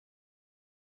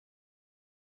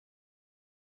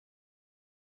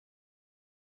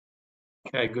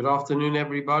Okay, good afternoon,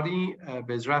 everybody.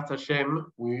 Bezrat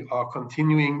Hashem, we are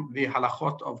continuing the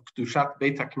halachot of Kedushat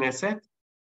Beit HaKnesset.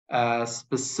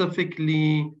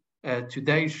 Specifically,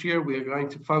 today's shir, we are going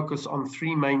to focus on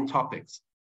three main topics.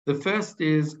 The first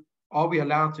is, are we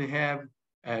allowed to have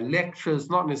lectures,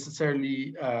 not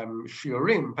necessarily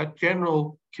shiurim, but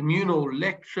general communal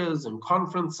lectures and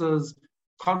conferences,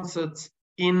 concerts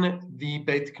in the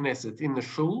Beit Knesset, in the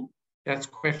shul? That's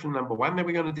question number one that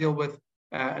we're going to deal with.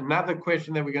 Another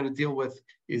question that we're going to deal with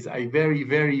is a very,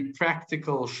 very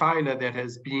practical shaila that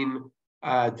has been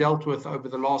dealt with over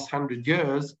the last 100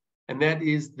 years, and that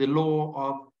is the law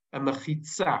of a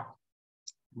mechitza.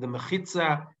 The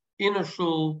mechitza in a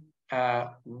shul,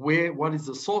 what is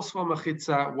the source for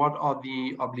mechitza, what are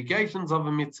the obligations of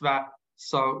a mitzvah,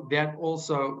 so that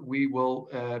also we will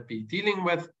be dealing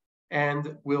with,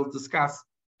 and we'll discuss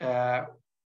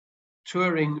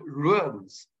touring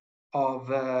ruins of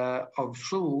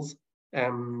shuls,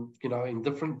 in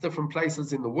different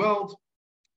places in the world,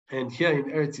 and here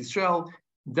in Eretz Yisrael.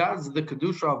 Does the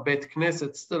kedusha of Beit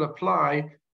Knesset still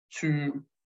apply to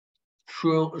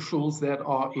shuls that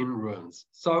are in ruins?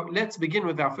 So let's begin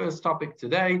with our first topic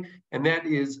today, and that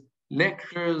is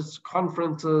lectures,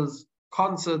 conferences,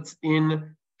 concerts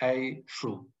in a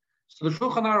shul. So the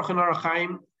Shulchan Aruch and Orach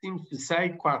Chaim seems to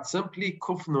say quite simply,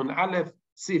 Kuf Nun Aleph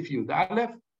Sif Yud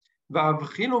Aleph,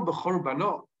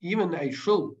 even a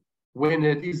shul, when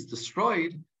it is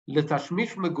destroyed, it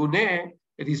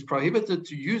is prohibited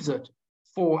to use it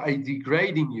for a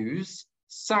degrading use,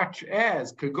 such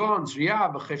as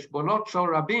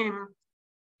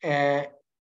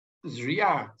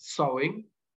sewing,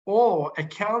 or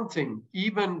accounting,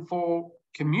 even for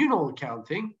communal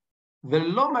accounting.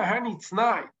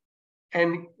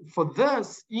 And for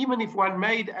this, even if one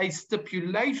made a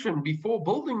stipulation before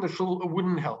building the shul, it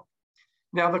wouldn't help.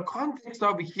 Now, the context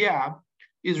over here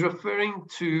is referring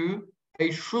to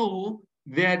a shul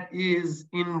that is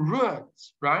in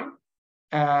ruins, right?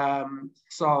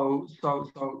 So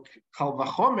Kal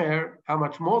Vachomer, how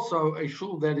much more so a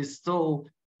shul that is still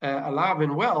alive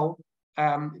and well,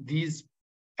 these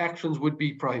actions would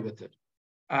be prohibited.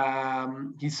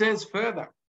 He says further,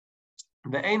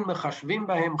 Ve'ein mechashvim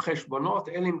bahem cheshbonot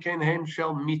elim ken hem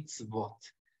shel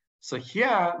mitzvot. So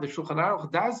here, the Shulchan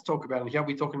Aruch does talk about, and here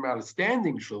we're talking about a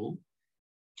standing shul,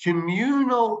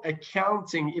 communal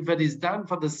accounting, if it is done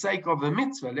for the sake of a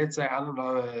mitzvah, let's say,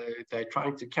 if they're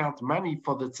trying to count money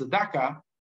for the tzedakah,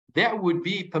 that would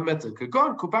be permitted. You're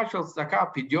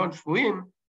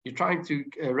trying to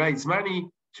raise money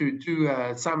to do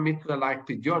some mitzvah like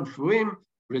Pidyon Shvuim,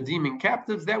 redeeming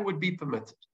captives, that would be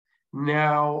permitted.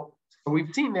 Now,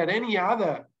 we've seen that any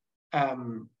other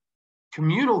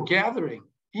communal gathering,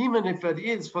 even if it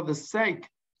is for the sake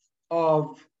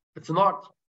of, it's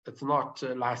not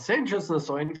licentiousness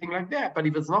or anything like that, but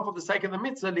if it's not for the sake of the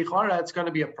mitzvah, lichora, it's going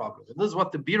to be a problem. And this is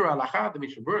what the Bira Halacha, the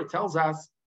Mishnah Berurah, tells us.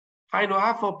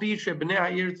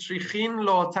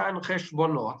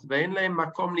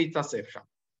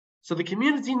 So the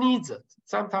community needs it,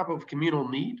 some type of communal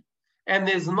need, and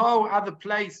there's no other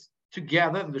place to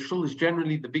gather. The shul is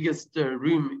generally the biggest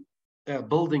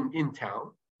building in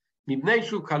town. It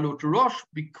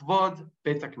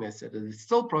is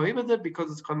still prohibited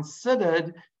because it's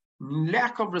considered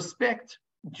lack of respect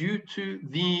due to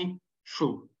the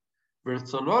shul.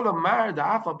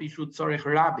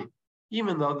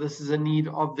 Even though this is a need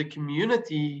of the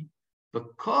community,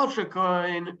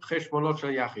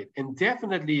 and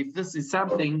definitely if this is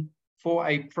something for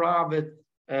a private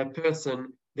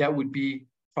person, that would be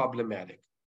problematic.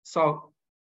 So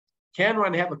can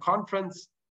one have a conference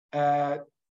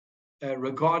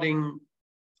regarding,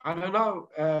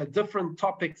 different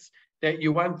topics that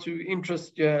you want to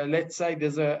interest? Let's say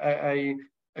there's a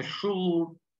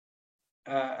shul,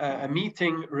 a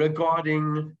meeting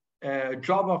regarding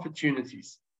job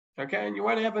opportunities, okay? And you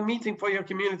want to have a meeting for your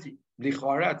community.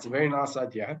 Lichora, it's a very nice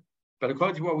idea, but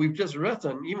according to what we've just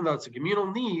written, even though it's a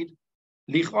communal need,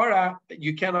 lichora,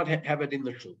 you cannot have it in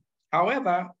the shul.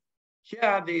 However,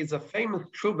 here there is a famous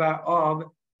tshuva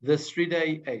of the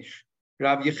Sridei Eish.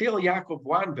 Rav Yechiel Yaakov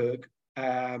Weinberg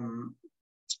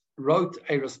wrote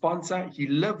a responsa. He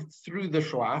lived through the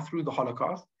Shoah, through the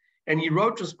Holocaust, and he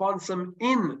wrote responsum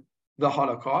in the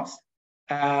Holocaust.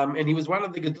 And he was one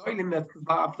of the Gedolim that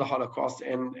survived the Holocaust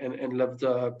and lived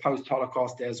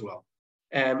post-Holocaust as well.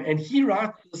 And he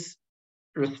writes this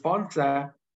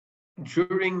responsa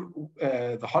during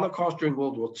the Holocaust, during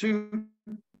World War II,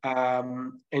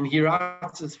 and he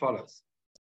writes as follows.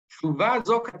 So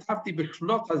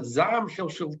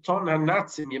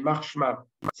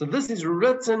this is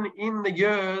written in the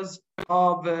years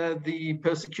of the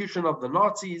persecution of the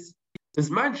Nazis.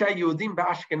 בזמן שהיהודים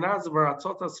באשכנז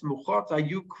ובארצות הסמוכות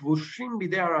היו כבושים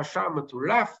בידי הרשע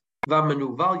המטורף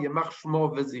והמנוול יימח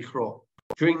שמו וזכרו.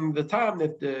 During the time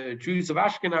that the Jews of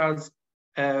Ashkenaz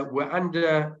were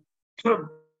under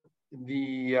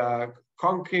the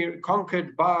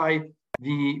conquered by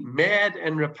the mad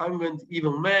and repugnant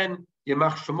evil man,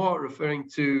 Yemach Shemo, referring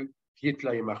to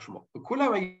Hitler Yemach Shemo.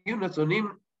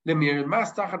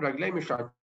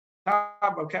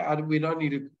 Okay, we don't need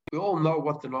to, we all know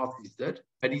what the Nazis did,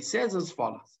 but he says as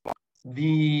follows.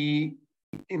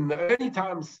 In the early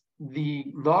times, the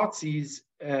Nazis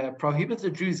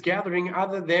prohibited Jews gathering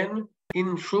other than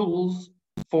in shuls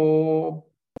for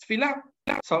tefillah.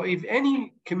 So if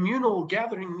any communal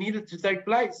gathering needed to take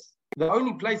place, the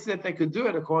only place that they could do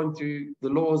it, according to the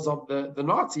laws of the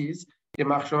Nazis,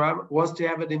 was to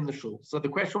have it in the shul. So the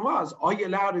question was, are you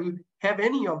allowed to have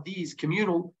any of these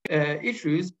communal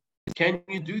issues? Can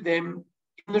you do them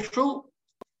in the shul?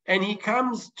 And he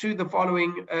comes to the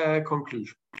following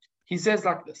conclusion. He says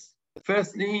like this.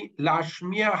 Firstly,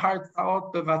 lashmiya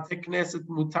hartzaot bevate knesset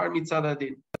mutar mitzad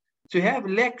adin. To have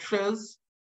lectures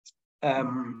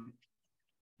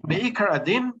be'ikar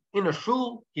adin in a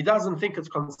shul, he doesn't think it's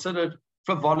considered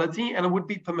frivolity and it would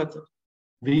be permitted.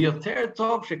 V'yoter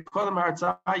tov shekodem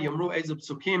hartzah yomru eze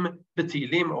psukim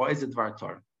b'tilim or eze dvar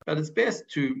Torah. But it's best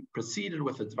to proceed it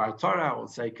with a dvar Torah or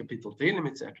say kapitel Tehillim,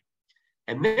 etc.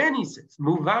 And then he says,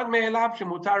 "Muvan me'elav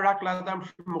shemutar rak la'adam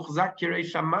shemuchzak kirei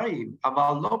shamayim,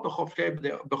 aval lo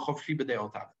b'chofshi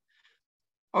b'deotav."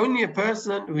 Only a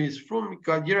person who is from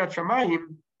Yirat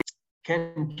Shamayim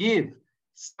can give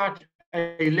such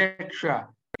a lecture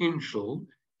in shul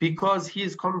because he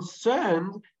is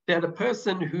concerned that a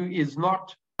person who is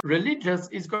not religious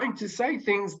is going to say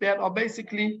things that are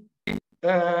basically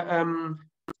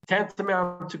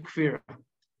tantamount to kfirah.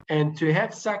 And to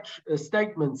have such a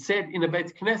statement said in a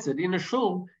Beit Knesset, in a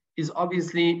shul, is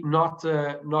obviously not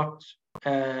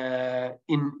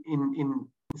in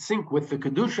sync with the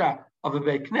kedusha of a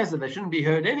Beit Knesset. They shouldn't be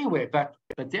heard anywhere, but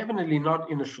definitely not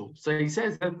in a shul. So he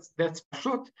says that's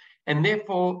pashut, and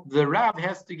therefore the Rav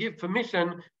has to give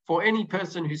permission for any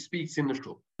person who speaks in the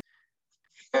shul.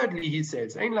 Thirdly, he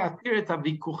says, he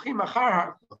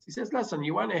says, listen,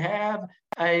 you want to have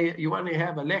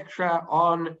a lecture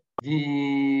on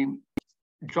the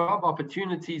job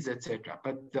opportunities, etc.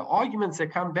 But the arguments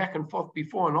that come back and forth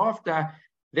before and after,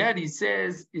 that he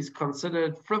says is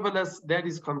considered frivolous, that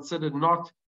is considered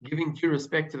not giving due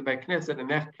respect to the Beit Knesset, and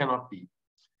that cannot be.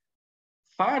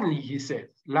 Finally, he says,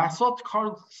 Lasot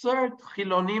concert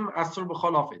chilonim asur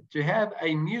b'chol ofen. To have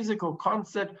a musical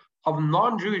concert of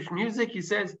non-Jewish music, he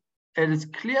says, it is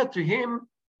clear to him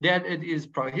that it is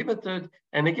prohibited.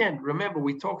 And again, remember,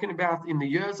 we're talking about in the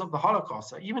years of the Holocaust.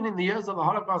 So even in the years of the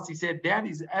Holocaust, he said that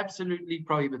is absolutely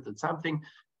prohibited. Something,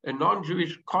 a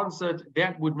non-Jewish concert,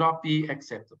 that would not be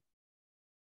acceptable.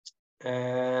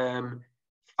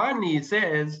 Finally, he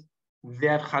says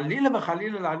that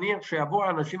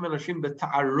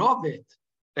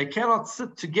they cannot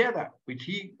sit together, which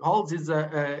he holds is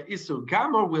a Isur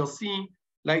Gamor. We'll see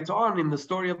later on in the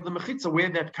story of the Mechitza where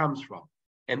that comes from.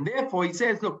 And therefore, he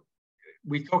says, look,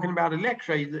 we're talking about a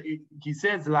lecture. He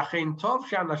says, "Lachein tov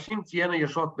she'anashim tiyena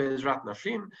yashot be'ezrat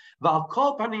nashim, v'al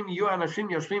kol panim yu anashim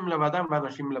yoshvim levadam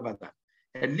v'anashim levadam."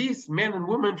 At least men and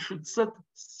women should sit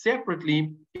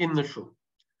separately in the shul.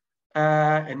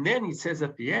 And then he says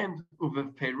at the end,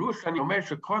 "Uveperush ani omer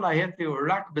shekol ha'heter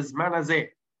rak bezman hazeh."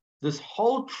 This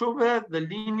whole tshuva, the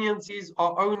leniencies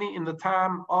are only in the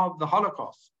time of the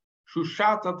Holocaust.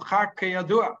 Shushat adchak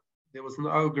keyadua. There was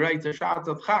no greater shat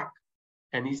adchak.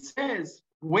 And he says,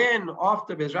 when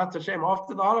after Bezrat Hashem,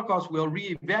 after the Holocaust, we'll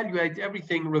reevaluate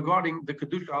everything regarding the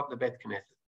Kedusha of the Beit Knesset.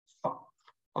 So,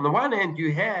 on the one hand,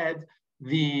 you had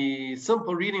the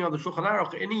simple reading of the Shulchan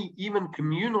Aruch. Any even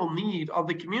communal need of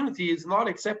the community is not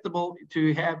acceptable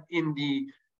to have in the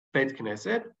Beit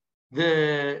Knesset.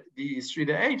 The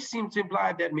Sridei H seems to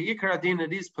imply that Me'ikar Adin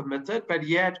it is permitted, but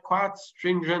he had quite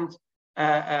stringent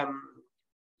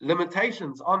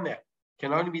limitations on that.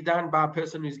 Can only be done by a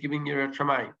person who's giving Yirat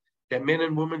Shamayim. That men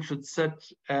and women should sit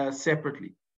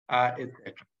separately,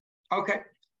 etc. Okay,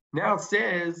 now it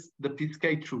says the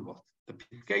Piskei Teshuvot. The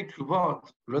Piskei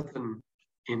Teshuvot, written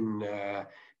in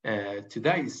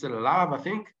today, is still alive, I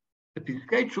think. The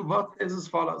Piskei Teshuvot says as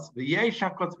follows: V'yesh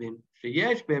hakotzvim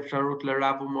sheyesh be'efsharut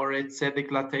lerav u'moreh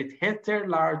tzedek latet heter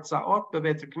la'artzaot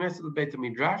bebeit knesset u'beit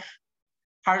midrash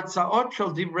hartzaot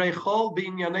shel divrei chol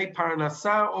b'inyanei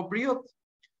parnasa or briut.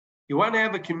 You want to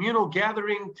have a communal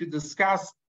gathering to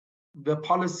discuss the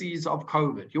policies of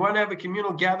COVID. You want to have a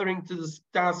communal gathering to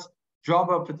discuss job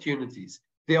opportunities.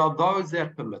 There are those that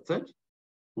are permitted.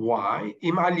 Why?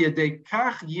 If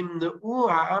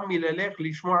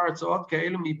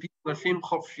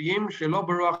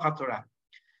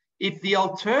the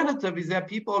alternative is that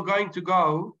people are going to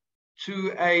go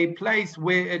to a place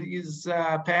where it is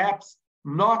perhaps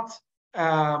not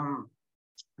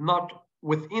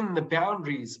within the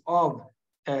boundaries of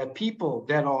people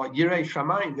that are Yirei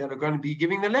Shamayim, that are going to be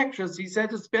giving the lectures, he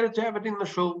said it's better to have it in the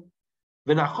shul.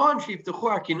 But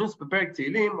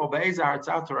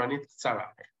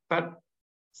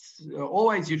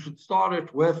always you should start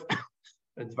it with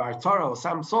a Dvar Torah or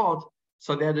some sort,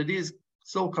 so that it is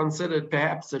still considered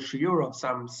perhaps a shiur of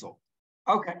some sort.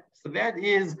 Okay, so that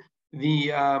is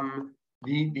the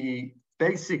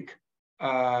basic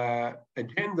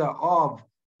agenda of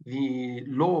the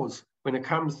laws when it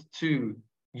comes to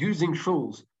using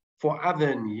shuls for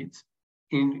other needs.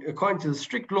 According to the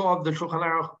strict law of the Shulchan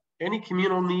Aruch, any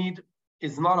communal need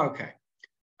is not okay.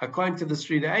 According to the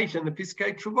Sri Aish and the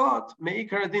Piskei Teshuvot,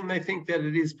 Me'ikar Adin, they think that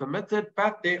it is permitted,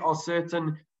 but there are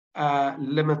certain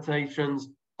limitations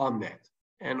on that.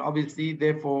 And obviously,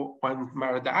 therefore, one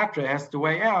Marad Atra has to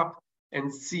weigh out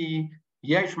and see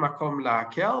Yesh Makom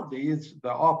La'akel.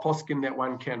 There are poskim that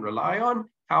one can rely on.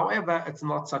 However, it's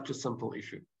not such a simple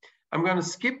issue. I'm going to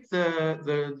skip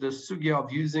the sugya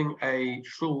of using a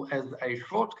shul as a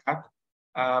shortcut,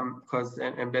 because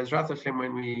and Bezrat Hashem,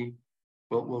 when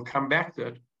we'll come back to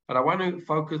it. But I want to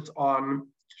focus on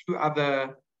two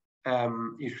other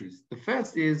issues. The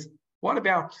first is, what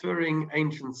about touring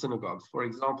ancient synagogues? For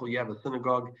example, you have a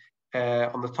synagogue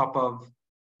on the top of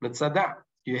Mitzada.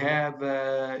 You have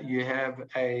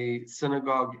a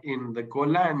synagogue in the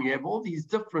Golan. You have all these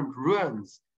different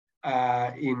ruins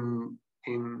in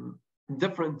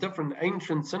different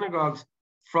ancient synagogues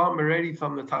from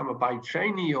the time of Beit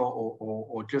Sheni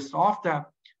or just after.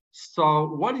 So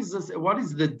what is this? What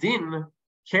is the din?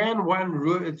 Can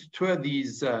one tour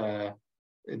these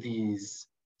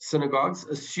synagogues,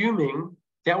 assuming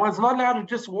that one's not allowed to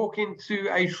just walk into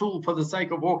a shul for the sake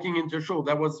of walking into a shul?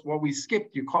 That was what we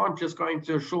skipped. You can't just go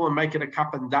into a shul and make it a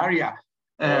kapandaria,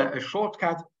 a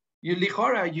shortcut. You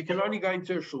can only go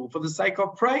into a shul for the sake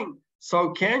of praying.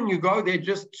 So can you go there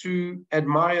just to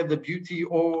admire the beauty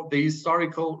or the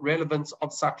historical relevance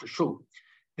of such a shul?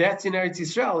 That's in Eretz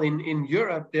Yisrael. In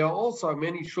Europe, there are also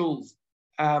many shuls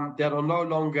that are no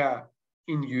longer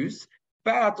in use,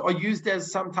 but are used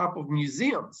as some type of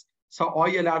museums. So are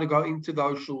you allowed to go into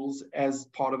those shuls as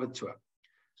part of a tour?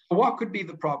 So what could be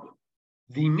the problem?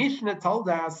 The Mishnah told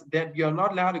us that you're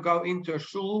not allowed to go into a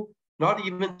shul, not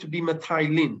even to be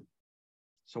metaylin.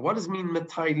 So what does it mean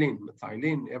metaylin?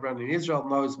 Metaylin, everyone in Israel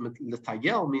knows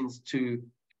letayel means to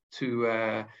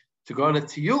go on a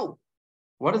tiyul.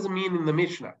 What does it mean in the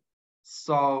Mishnah?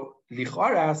 So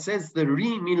Lichora says the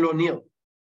Ri Milonil.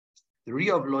 The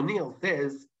Ri of Lonil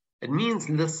says it means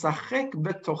l'sachek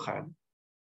betochan,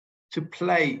 to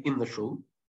play in the shul,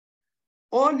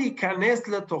 or likanes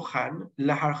letochan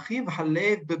laharchiv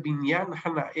halev bebinyan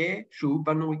hanae shu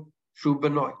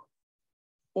banoi,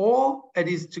 or it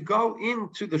is to go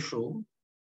into the shul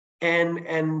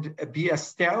and be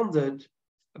astounded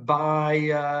by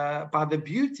the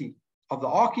beauty of the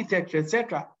architecture,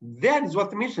 etc. That is what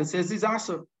the Mishnah says is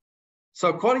asur. So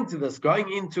according to this,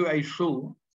 going into a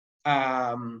shul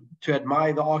to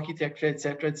admire the architecture,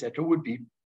 etc., would be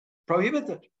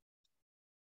prohibited.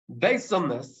 Based on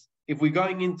this, if we're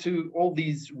going into all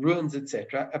these ruins,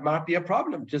 etc., it might be a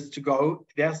problem just to go.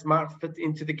 That might fit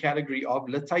into the category of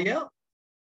letayel.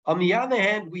 On the other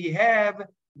hand, we have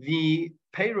the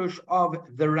Perush of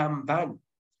the Ramban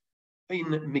in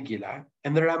Megillah,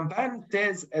 and the Ramban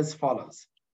says as follows: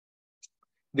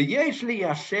 V'yesh li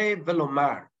yashev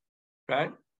velomar,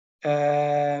 right?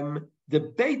 The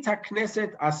Beit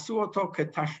HaKnesset asu oto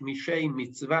ketashmishei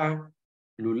mitzvah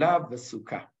lulav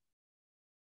v'sukkah.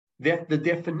 That the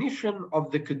definition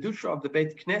of the kedusha of the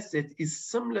Beit Knesset is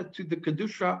similar to the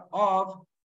kedusha of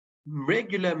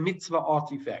regular mitzvah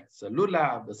artifacts, a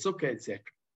lulav, a sukkah, etc.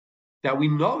 Now we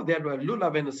know that a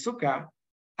lulav and a sukkah,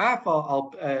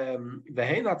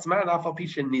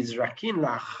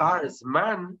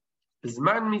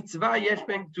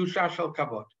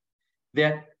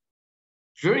 that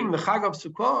during the Chag of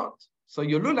Sukkot, so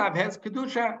your lulav has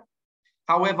kedusha.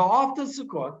 However, after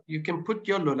Sukkot, you can put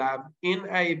your lulav in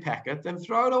a packet and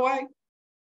throw it away.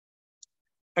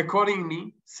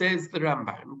 Accordingly, says the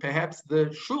Ramban, perhaps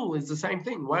the shul is the same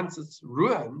thing. Once it's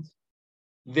ruined,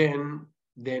 then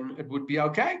it would be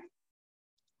okay.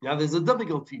 Now, there's a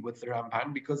difficulty with the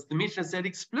Ramban because the Mishnah said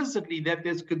explicitly that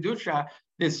there's kedusha,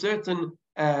 there's certain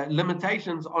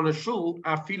limitations on a shul,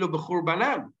 afilu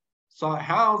b'churbanan. So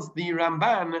how's the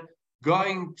Ramban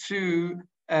going to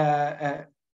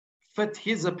fit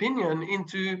his opinion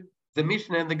into the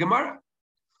Mishnah and the Gemara.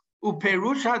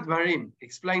 Uperush Hadvarim,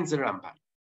 explains the Ramban.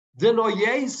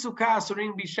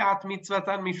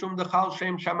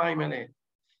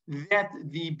 That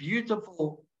the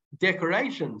beautiful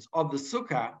decorations of the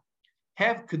sukkah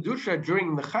have kedusha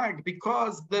during the Chag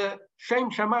because the Shem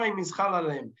Shamayim is chal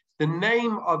aleim. The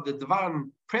name of the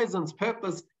divine presence,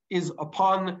 purpose is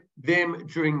upon them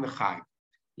during the Chag.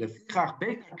 Lefichach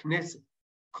Beit HaKnesset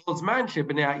kol zman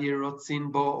shebnei ha'ir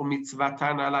rotzin bo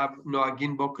umitzvatan alav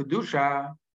noagin bo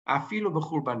kedusha afilu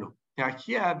b'churbano. Now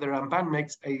here the Ramban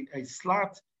makes a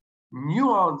slight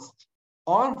nuanced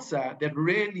answer that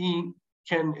really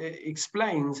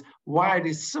explains why it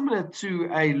is similar to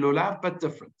a lulav but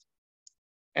different.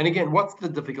 And again, what's the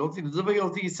difficulty? The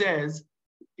difficulty, he says,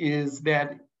 is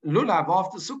that lulav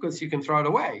after Sukkot you can throw it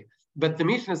away. But the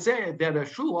Mishnah said that a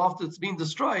shul after it's been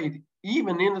destroyed,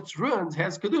 even in its ruins,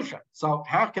 has kedusha. So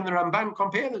how can the Ramban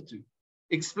compare the two?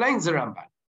 Explains the Ramban.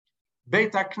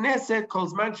 Beit HaKnesset kol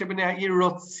zman shebnei ha'ir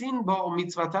rotzin bo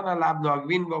umitzvatan alav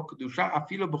noagvin bo kedusha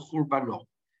afilu b'churbano.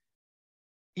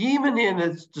 Even in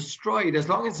it's destroyed, as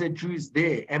long as the Jews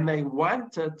there and they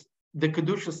want it, the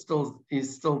kedusha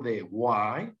is still there.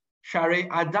 Why? Sharei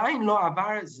adayin lo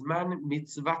avar zman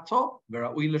mitzvato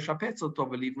v'ra'ui l'shapetz oto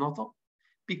v'livnoto.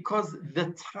 Because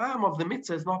the time of the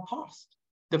mitzvah is not past.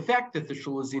 The fact that the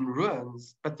shul is in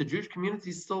ruins, but the Jewish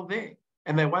community is still there,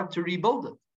 and they want to rebuild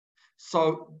it.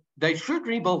 So they should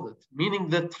rebuild it, meaning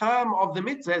the time of the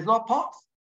mitzvah is not past.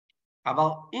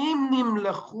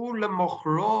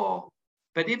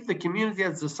 But if the community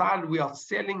has decided we are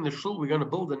selling the shul, we're going to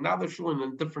build another shul in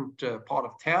a different part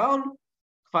of town,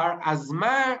 brilliant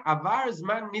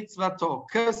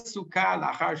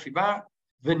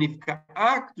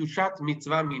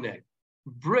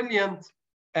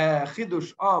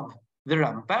chidush of the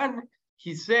Ramban.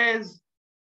 He says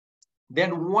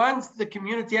that once the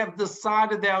community have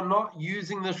decided they are not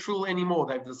using the shul anymore,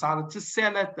 they've decided to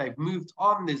sell it, they've moved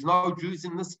on, there's no Jews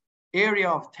in this area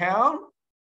of town,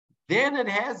 then it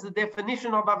has the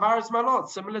definition of avaras manot,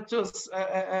 similar to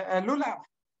a lulav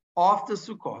after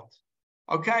Sukkot.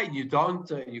 Okay, you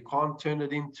can't turn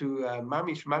it into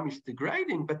mamish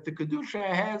degrading, but the kedusha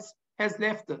has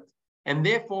left it, and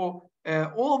therefore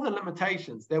all the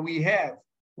limitations that we have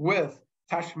with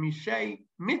tashmishei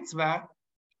mitzvah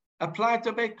apply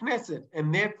to Beit Knesset,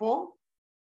 and therefore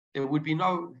there would be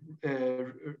no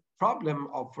problem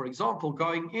of, for example,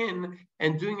 going in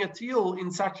and doing a tiyul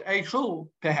in such a shul,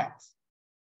 perhaps.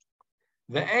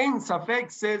 The Ein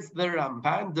Safek, says the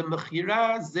Ramban, the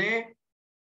mechira ze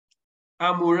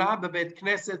amura bebeit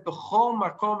Knesset b'chol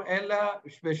makom ela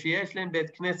v'sheyesh lehem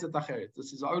beit Knesset acheret.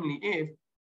 This is only if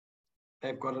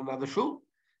they've got another shul.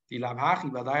 Dilav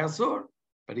hachi v'day asur.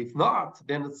 But if not,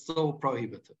 then it's still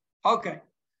prohibited. Okay.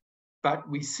 But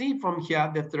we see from here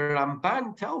that the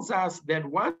Ramban tells us that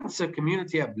once a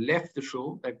community have left the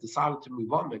shul, they've decided to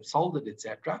move on, they've sold it,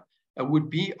 etc., it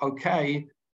would be okay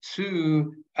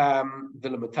to the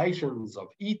limitations of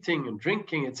eating and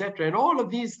drinking, etc., and all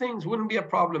of these things wouldn't be a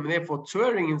problem. And therefore,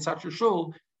 touring in such a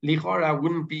shul, lichora,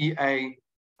 wouldn't be a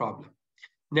problem.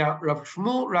 Now, Rav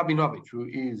Shmuel Rabinovich, who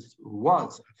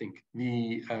was, I think,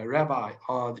 the rabbi,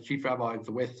 or the chief rabbi of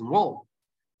the Western Wall,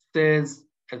 says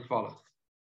as follows.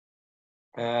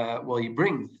 Well, he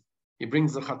brings the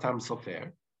Khatam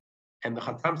Sofer, and the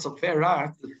Khatam Sofer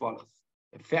writes as follows.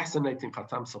 A fascinating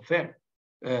Khatam Sofer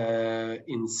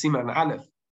in Siman Aleph,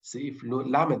 Seif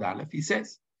Lamed Aleph, he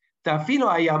says, Ta'afilo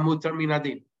haya mutar min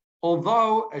adin.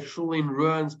 Although a shul in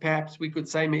ruins, perhaps we could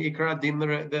say Me'ikar Adin,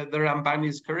 the Ramban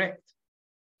is correct.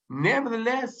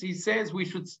 Nevertheless, he says we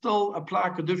should still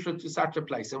apply Kedusha to such a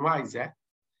place. And why is that?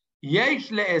 Yesh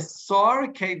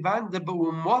le'esor keivan de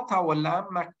be'umot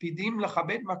ha'olam makpidim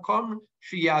lechabed makom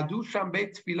sheyadu sham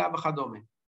beit tefillah v'chadome.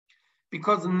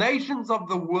 Because the nations of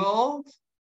the world,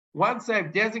 once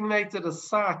they've designated a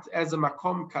site as a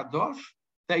makom kadosh,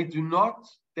 they do not,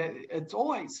 it's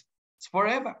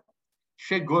forever.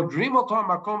 Shegodrim oto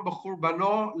makom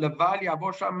b'churbano leval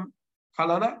yavo sham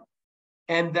kalana.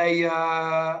 And they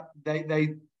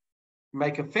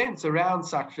make a fence around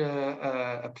such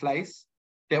a place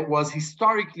that was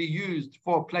historically used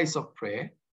for a place of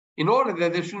prayer, in order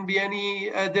that there shouldn't be any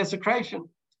desecration.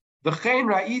 V'chein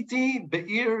ra'iti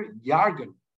be'ir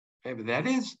yargon, whatever that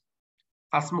is,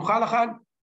 hasmucha lachan,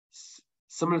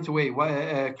 similar to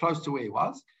where close to where he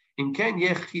was. In ken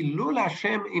yechilul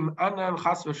Hashem im anan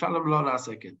chas v'shalom lo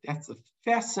na'aseket. That's a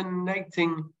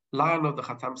fascinating line of the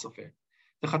Khatam Sofer.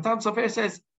 The Khatam Sofer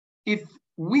says, if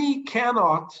we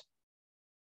cannot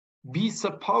be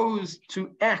supposed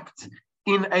to act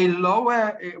in a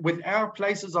lower, with our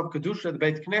places of Kedusha, the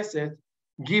Beit Knesset,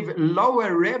 give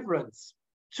lower reverence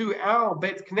to our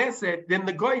Beit Knesset than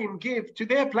the Goyim give to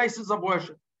their places of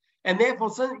worship. And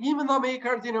therefore, even though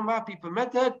Meikar Din might be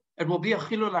permitted, it will be a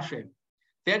Chilul Hashem.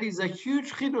 That is a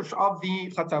huge chidush of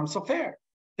the Khatam Sofer,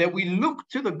 that we look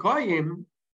to the Goyim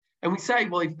and we say,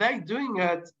 well, if they're doing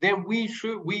it, then we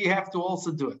have to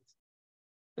also do it.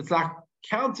 It's like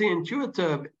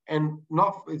counterintuitive and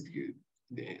not,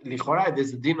 Lichora,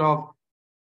 there's a din of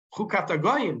Chukat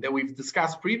HaGoyim that we've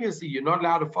discussed previously. You're not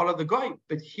allowed to follow the Goyim.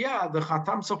 But here, the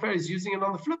Khatam Sofer is using it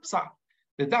on the flip side.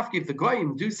 The dafki, if the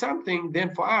Goyim do something,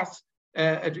 then for us,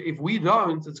 if we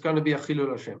don't, it's going to be a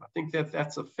Chilul Hashem. I think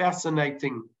that's a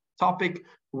fascinating topic.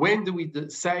 When do we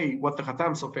say what the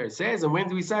Khatam Sofer says, and when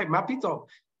do we say, Mapito?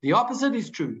 The opposite is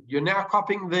true. You're now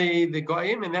copying the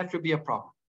Goyim, and that should be a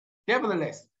problem.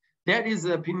 Nevertheless, that is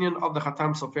the opinion of the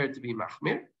Khatam Sofer to be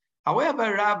Machmir.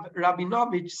 However,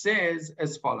 Rabinovich says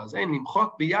as follows: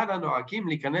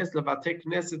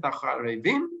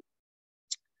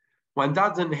 one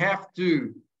doesn't have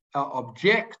to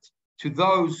object to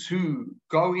those who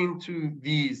go into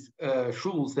these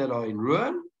shuls that are in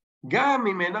ruin,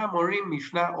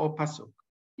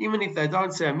 even if they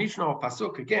don't say a Mishnah or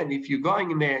Pasuk. Again, if you're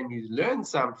going in there and you learn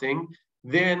something,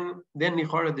 then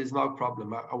Nichora, there's no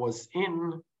problem.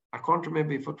 I can't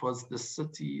remember if it was the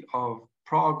city of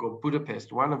Prague or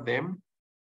Budapest, one of them.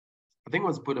 I think it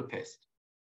was Budapest.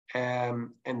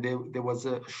 And there was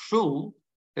a shul.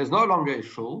 There's no longer a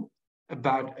shul,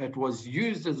 but it was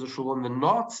used as a shul, and the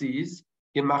Nazis,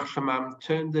 Yemach Shemam,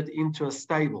 turned it into a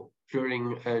stable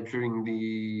during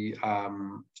the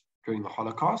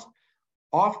Holocaust.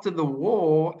 After the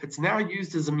war, it's now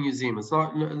used as a museum.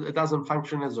 It doesn't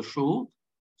function as a shul.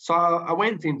 So I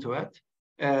went into it,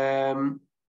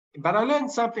 but I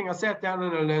learned something. I sat down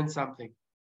and I learned something.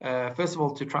 First of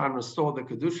all, to try and restore the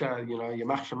Kedusha,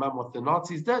 Yemach Shemam, what the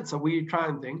Nazis did. So we try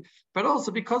and think, but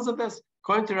also because of this,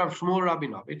 according to Rav Shmuel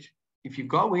Rabinovich, if you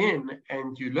go in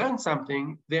and you learn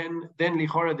something, then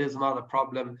Lichora, there's not a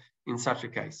problem in such a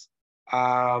case.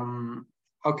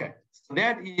 Okay, so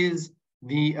that is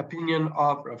the opinion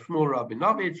of Rav Shmuel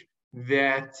Rabinovich,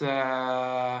 that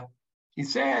he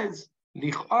says,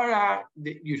 Lichora,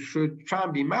 that you should try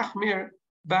and be Machmir,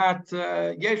 but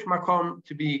Yesh Makom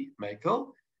to be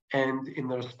Mekel. And in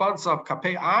the response of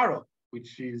Kapei Aaron,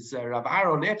 which is Rav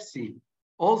Aaron Epstein,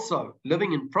 also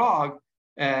living in Prague,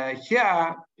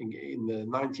 here in the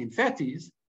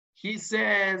 1930s, he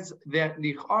says that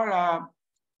Lichora,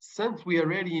 since we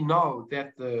already know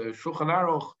that the Shulchan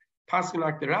Aruch passing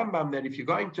like the Rambam, that if you're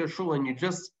going to a shul and you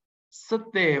just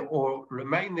sit there or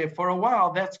remain there for a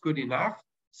while, that's good enough.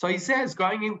 So he says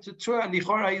going into Torah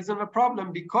Lichora isn't a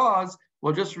problem, because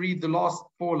we'll just read the last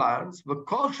 4 lines.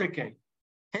 V'kol sheken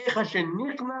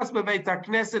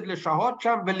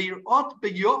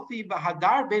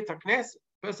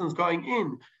person's going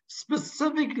in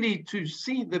specifically to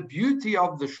see the beauty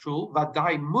of the shul. Not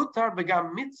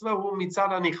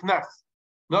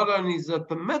only is it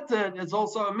permitted, it's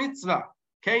also a mitzvah.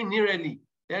 Okay, nearly.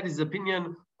 That is the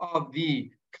opinion of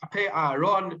the Kapei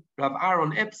Aaron, Rav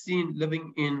Aaron Epstein,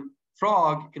 living in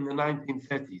Prague in the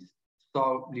 1930s.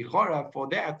 So, Lichora, for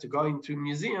that, to go into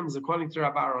museums, according to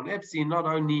Rav Aaron Epstein, not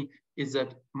only is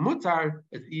it mutar,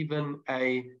 it's even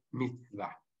a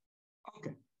mitzvah.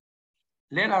 Okay.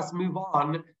 Let us move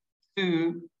on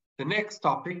to the next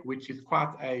topic, which is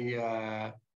quite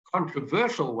a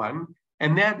controversial one,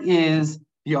 and that is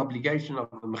the obligation of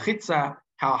the mechitza,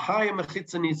 how high a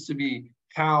mechitza needs to be,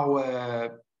 how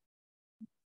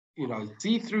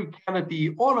see-through can it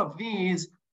be. All of these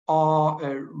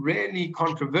are really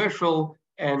controversial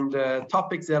and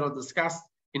topics that are discussed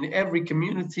in every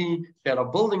community that are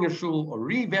building a shul or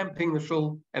revamping the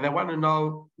shul, and they want to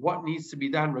know what needs to be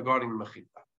done regarding the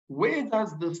mechitza. Where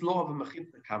does this law of a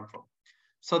mechitza come from?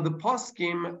 So the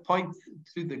poskim point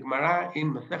to the Gemara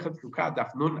in Masechet Sukkah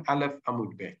Daf Nun Aleph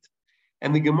Amud Bet,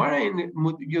 and the Gemara in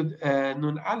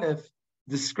Nun Aleph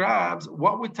describes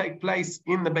what would take place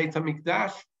in the Beit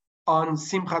HaMikdash on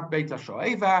Simchat Beit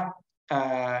HaShoeva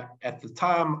at the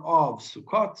time of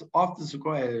Sukkot. After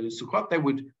Sukkot, they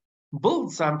would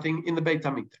build something in the Beit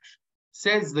HaMikdash.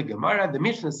 Says the Gemara, the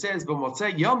Mishnah says,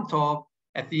 B'motzei Yom Tov,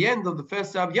 at the end of the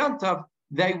first day of Yom Tov,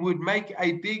 they would make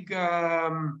a big,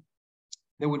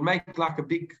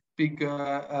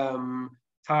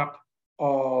 type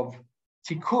of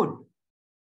tikkun,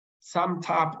 some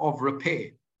type of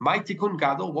repair. My tikkun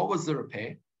gadol, what was the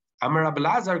repair? Amar Rabbi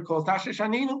Elazar called Tasha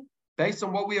Shaninu, based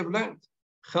on what we have learned.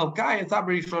 In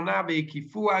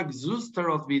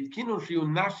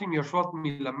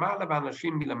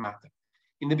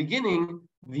the beginning,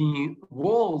 the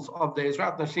walls of the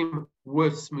Ezrat Nashim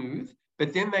were smooth,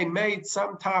 but then they made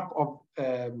some type of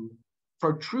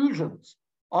protrusions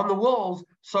on the walls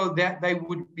so that they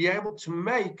would be able to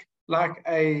make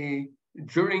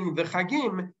during the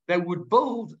Chagim, they would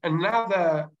build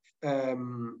another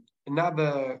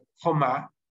choma,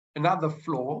 another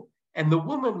floor, and the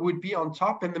woman would be on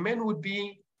top and the men would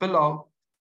be below.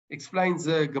 Explains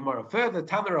the Gemara further.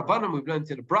 Tana Rabbanim, we've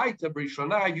learned in the Braita,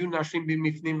 Brishona, you nashim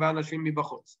b'mifnim v'anashim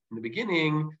b'bachutz. In the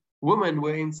beginning, women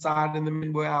were inside and the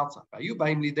men were outside.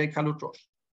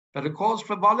 But it caused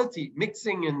frivolity,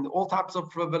 mixing and all types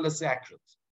of frivolous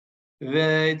actions. So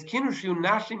the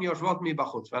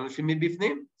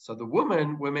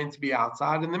women were meant to be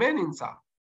outside and the men inside.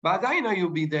 But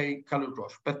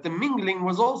the mingling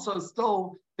was also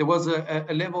still, there was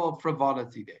a level of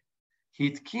frivolity there.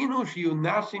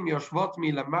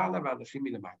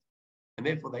 And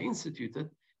therefore they instituted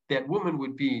that women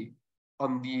would be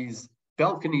on these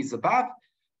balconies above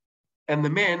and the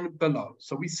men below.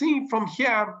 So we see from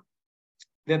here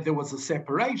that there was a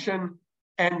separation.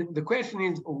 And the question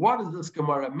is, what does this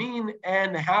Gemara mean,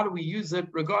 and how do we use it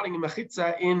regarding a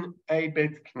mechitza in a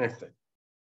Beit Knesset?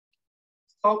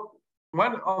 So,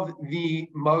 one of the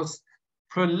most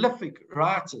prolific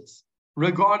writers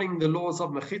regarding the laws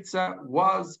of mechitza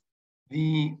was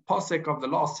the posek of the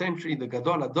last century, the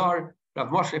Gadol Adar, Rav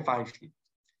Moshe Feinstein.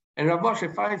 And Rav Moshe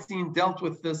Feinstein dealt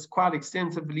with this quite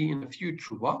extensively in a few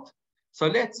tshuvot. So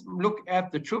let's look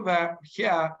at the tshuva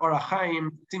here, Orach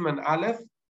Chaim Siman Aleph,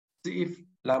 Seif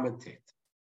Lamed.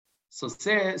 So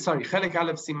Chelek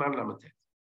Aleph Siman Lamed.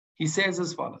 He says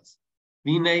as follows: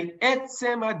 V'nei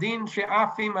etzem adin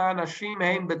she'afim ha'anashim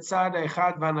hein b'tzad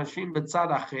echad v'anashim b'tzad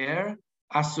acher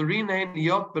asurin hein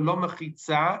liot b'lo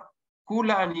mechitza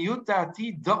kula aniyut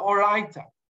da'ati da'oraita.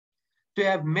 To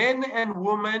have men and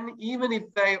women, even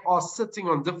if they are sitting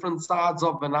on different sides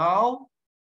of an aisle,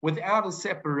 without a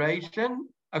separation,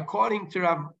 according to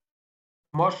Rav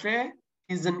Moshe,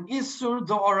 is an Isur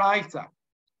D'Oraita.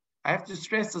 I have to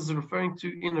stress this is referring to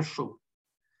in a shul.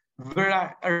 And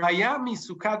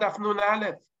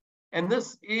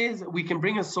this is, we can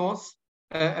bring a source,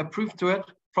 a proof to it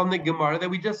from the Gemara that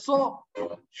we just saw.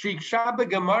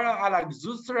 Gemara ala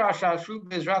gzusra ashashu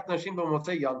bezrat nashim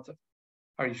b'motzei yantav.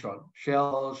 Harishon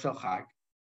shel chag.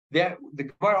 The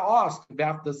Gemara asked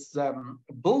about this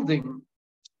building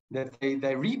that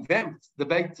they revamped the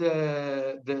Beit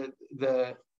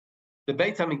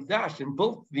HaMikdash and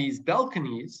built these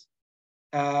balconies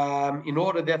in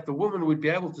order that the woman would be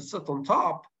able to sit on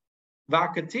top.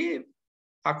 V'akativ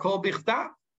hakol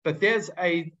bichtav. But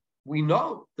we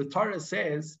know the Torah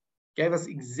gave us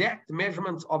exact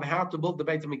measurements of how to build the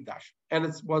Beit HaMikdash, and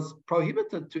it was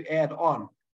prohibited to add on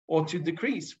or to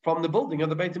decrease from the building of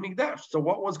the Beit HaMikdash. So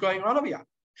what was going on over here?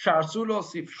 Sharsu lo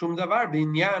sif shum davar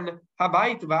b'inyan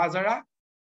habayit v'azara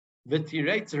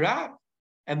v'tiretz Rav.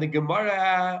 And the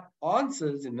Gemara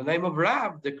answers in the name of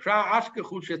Rav, the kra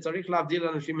ashkechu shetzarich lavdil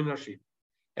anashim min nashim.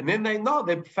 And then they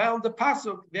found the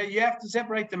pasuk that you have to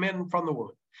separate the men from the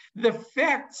women. The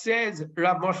fact, says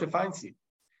Rav Moshe Feinstein,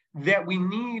 that we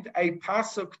need a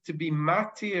pasuk to be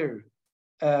matir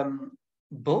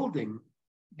building.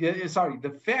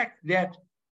 The fact that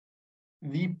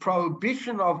the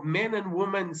prohibition of men and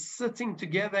women sitting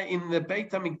together in the Beit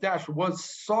HaMikdash was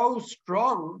so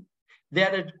strong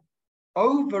that it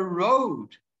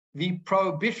overrode the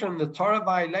prohibition, the Torah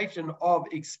violation of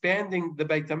expanding the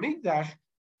Beit HaMikdash,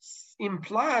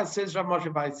 implies, says Rav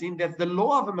Moshe Feinstein, that the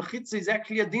law of a mechitza is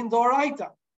actually a din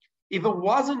d'oraita. If it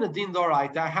wasn't a din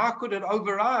d'oraita, how could it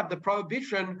override the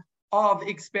prohibition of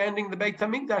expanding the Beit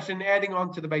HaMikdash and adding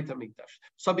on to the Beit HaMikdash?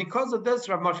 So because of this,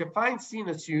 Rav Moshe Feinstein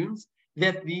assumes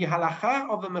that the halacha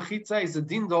of a mechitza is a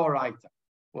din d'oraita.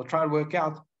 We'll try and work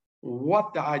out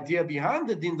what the idea behind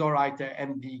the din d'oraita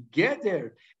and the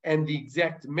geder and the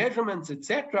exact measurements,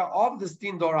 etc., of this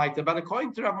din d'oraita. But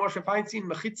according to Rav Moshe Feinstein,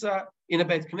 mechitza in a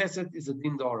Beit Knesset is a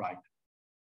din d'oraita.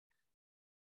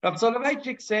 Rav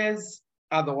Soloveitchik says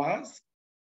otherwise,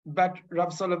 but Rav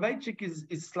Soloveitchik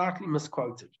is slightly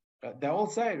misquoted. They all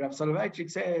say, Rav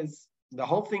Soloveitchik says the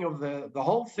whole thing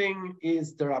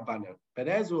is the Rabbanan. But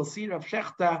as we'll see, Rav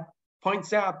Shechter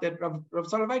points out that Rav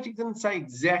Soloveitchik didn't say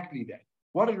exactly that.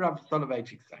 What did Rav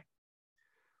Soloveitchik say?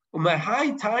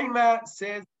 Umahai Taima,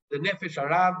 says the Nefesh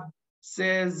Arav,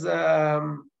 says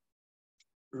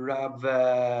Rav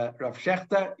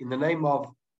Shechter in the name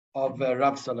of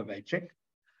Rav Soloveitchik.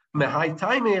 Mahai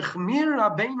Taima Echmir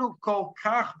Rabbeinu kol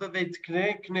kach beveit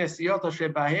knesiyot asher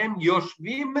bahem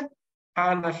yoshvim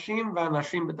ha'anashim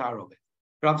v'anashim b'tarovet.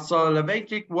 Rav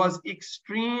Soloveitchik was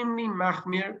extremely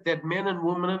machmir that men and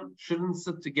women shouldn't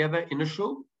sit together in a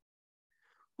shul.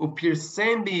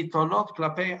 ופרסם בעיתונות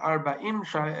כלפי 40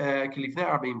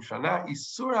 שנה,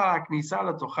 איסור על הכניסה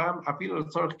לתוכם, אפילו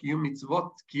לצורך קיום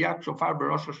מצוות תקיעת שופר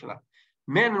בראש השנה.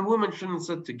 Men and women shouldn't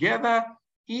sit together,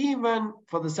 even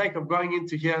for the sake of going in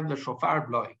to hear the shofar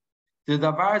blowing.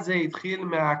 הדבר זה התחיל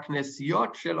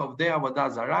מהכנסיות של עובדי עבודה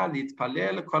זרה,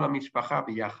 להתפלל כל המשפחה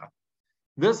ביחד.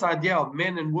 This idea of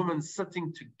men and women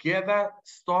sitting together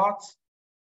starts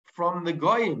from the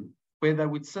Goyim, where they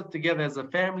would sit together as a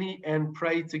family and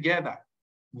pray together.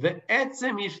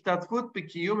 ועצם השתתפות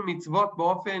בקיום מצוות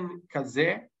באופן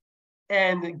כזה,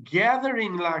 and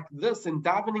gathering like this and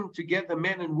davening together,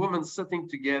 men and women sitting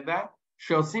together,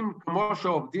 שעושים כמו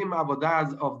שעובדים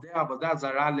עובדי עבודה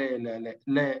זרה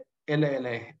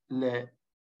אליהם,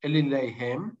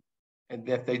 and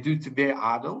that they do to their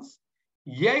idols,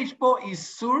 יש בו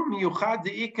איסור מיוחד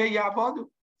דאיקה יעבודו.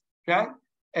 Okay?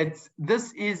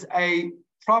 This is a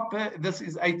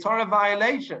Torah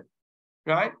violation,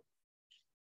 right?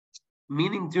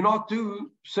 Meaning, do not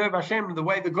serve Hashem the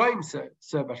way the Goyim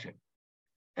serve Hashem.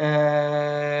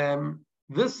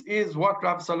 This is what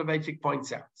Rav Soloveitchik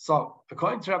points out. So,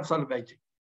 according to Rav Soloveitchik,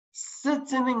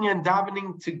 sitting and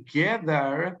davening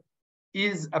together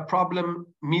is a problem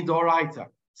midoraita,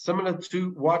 similar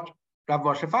to what Rav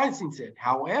Moshe Feinstein said.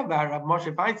 However, Rav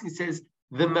Moshe Feinstein says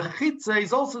the mechitza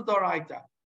is also doraita.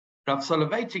 Rav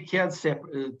Soloveitchik here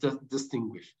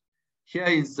distinguished. Here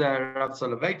is Rav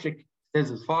Soloveitchik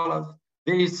says as follows: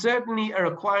 there is certainly a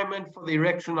requirement for the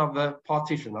erection of a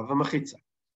partition, of a mechitza.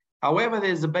 However,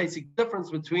 there's a basic difference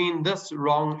between this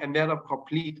wrong and that of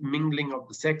complete mingling of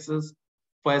the sexes.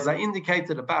 For as I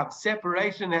indicated above,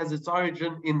 separation has its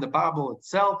origin in the Bible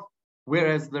itself,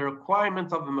 whereas the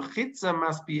requirement of a mechitza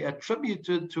must be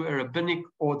attributed to a rabbinic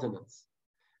ordinance.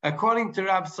 According to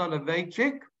Rav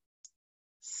Soloveitchik,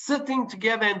 sitting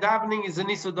together and davening is an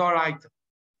issur d'oraita.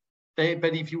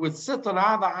 But if you would sit on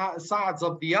either sides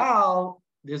of the aisle,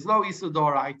 there's no issur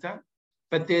d'oraita,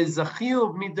 but there's a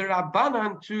chiyuv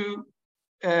midrabanan to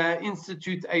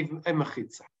institute a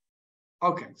mechitza.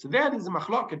 Okay, so that is a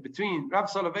machloket between Rav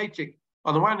Soloveitchik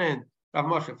on the one hand, Rav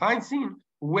Moshe Feinstein,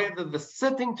 whether the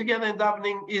sitting together and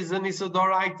davening is an issur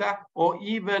d'oraita, or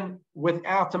even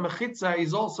without a mechitza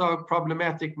is also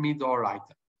problematic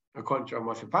midoraita. According to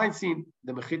Rav Moshe Feinstein,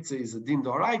 the mechitza is a din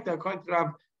d'oraita. According to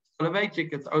Rav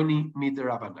Soloveitchik, it's only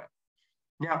midrabanan.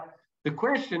 Now, the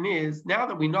question is, now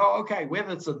that we know, okay,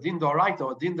 whether it's a din d'oraita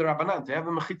or a din d'rabanan to have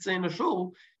a mechitza in a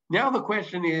shul, now the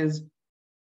question is,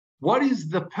 what is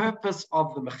the purpose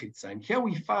of the mechitza? And here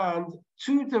we find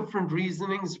two different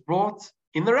reasonings brought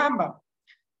in the Rambam.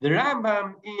 The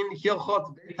Rambam in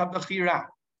Hilchot Beit HaBechira,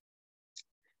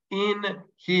 in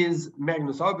his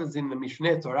Magnus Opus in the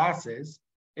Mishneh Torah says,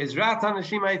 Ezrat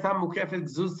Anashim Haytam Mukefet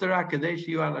Gzuz Torah Kadei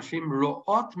Shiyu Anashim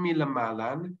Ro'ot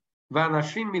Milamalan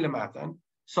V'Anashim Milamatan.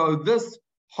 So this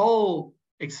whole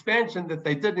expansion that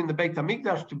they did in the Beit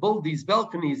HaMikdash to build these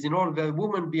balconies in order that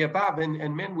women be above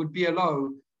and men would be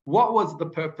below, what was the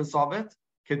purpose of it?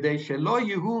 Kadei Shelo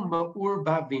Yehu Ma'ur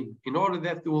Bavin, in order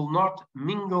that they will not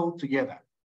mingle together.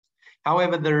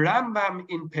 However, the Rambam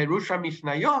in Perusha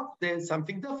Mishnayot, there's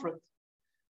something different.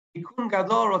 They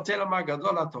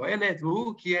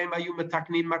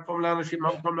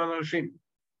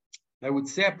would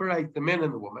separate the men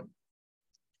and the women.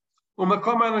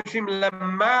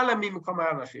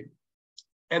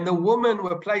 And the women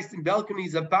were placed in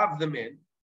balconies above the men.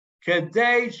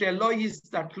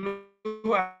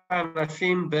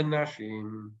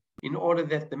 In order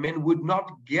that the men would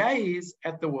not gaze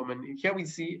at the woman. Here we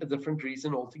see a different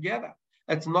reason altogether.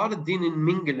 It's not a din in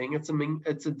mingling, it's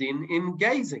a din in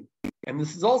gazing. And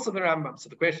this is also the Rambam. So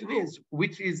the question is,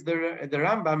 which is the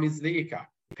Rambam is the Ikar?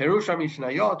 Perusha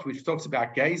Mishnayot, which talks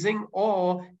about gazing,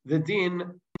 or the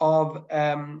din of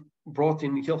brought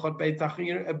in Hilchot Beit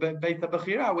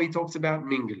HaBechira, where he talks about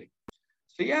mingling.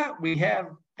 So yeah, we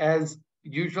have, as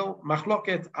usual,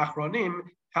 Machloket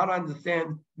Achronim, how to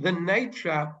understand the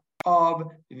nature of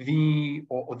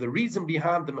the reason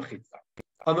behind the mechitza.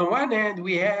 On the one hand,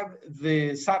 we have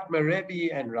the Satmar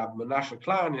Rebbe and Rav Menashe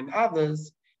Klein and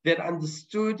others that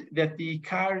understood that the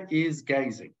ikar is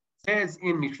gazing. It says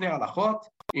in Mishneh Halachot,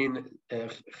 in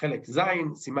Chelek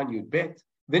Zayin, Siman Yud Bet,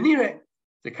 V'nireh,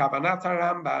 the Kavanat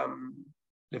HaRambam,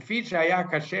 לפי שהיה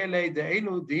קשה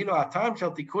דאילו הטעם של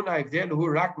תיקון ההבדל הוא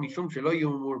רק משום שלא יהיו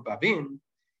מעורבבים,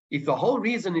 if the whole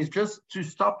reason is just to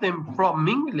stop them from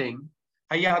mingling,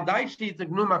 היה די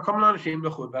שיתגנו מקום לאנשים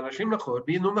לחוד, ואנשים לחוד,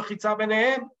 וייתנו מחיצה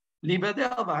ביניהם,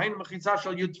 להיבדל, והיינו מחיצה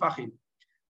של י' טפחים.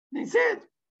 They said,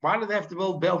 why do they have to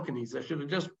build balconies? They should have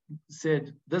just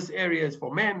said, this area is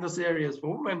for men, this area is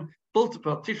for women, built a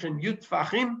partition, yud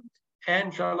tfachim,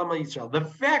 and shalom Yisrael. The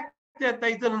fact that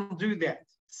they didn't do that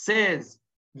says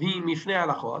the Mishneh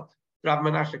Halachot, Rav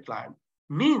Menashe Klein,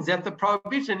 means that the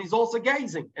prohibition is also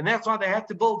gazing, and that's why they had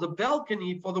to build a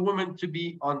balcony for the woman to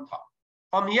be on top.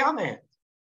 On the other hand,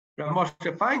 Rav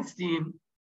Moshe Feinstein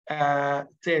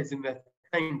says in the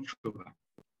same tshuva,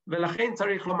 "V'lachen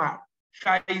tzarich lomar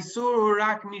sha'isur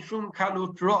rak mishum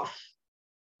kalut rosh,"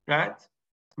 right?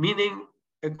 Meaning,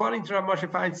 according to Rav Moshe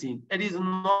Feinstein, it is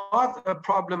not a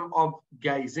problem of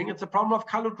gazing; it's a problem of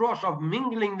kalut rosh, of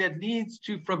mingling that leads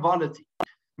to frivolity.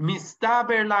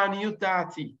 Mistaber la'aniyut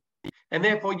da'ati. And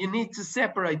therefore, you need to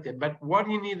separate them. But what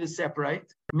do you need to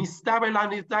separate?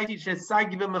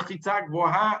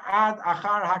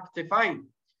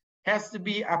 Has to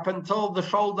be up until the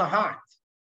shoulder height.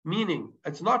 Meaning,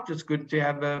 it's not just good to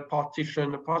have a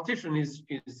partition. A partition is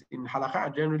in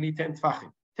halakha generally 10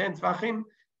 tfachim. 10 tfachim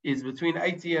is between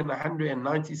 80 and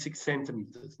 196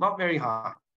 centimeters. Not very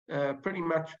high, pretty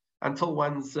much until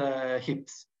one's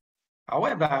hips.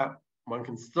 However, one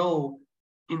can still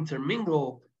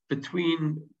intermingle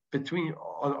between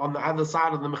on the other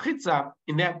side of the mechitza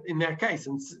in that case,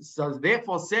 and so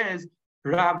therefore says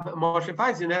Rav Moshe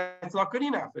Feinstein, that's not good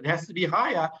enough. It has to be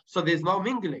higher, so there's no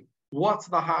mingling. What's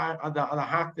the height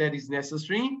that is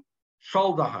necessary?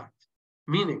 Shoulder height,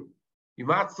 meaning you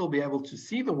might still be able to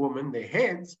see the woman, their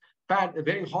heads, but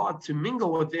very hard to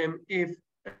mingle with them if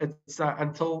it's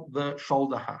until the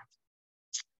shoulder height.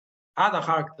 He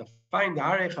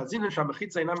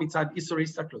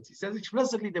says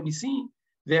explicitly that we see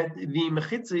that the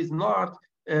mechitza is not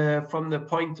from the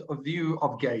point of view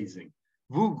of gazing.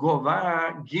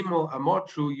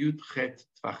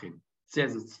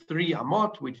 Says it's 3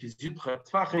 amot, which is yudchet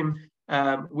tvachim,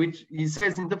 which he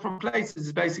says in different places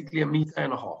is basically a meter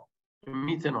and a half.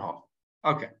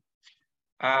 Okay.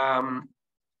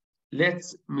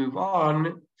 Let's move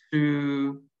on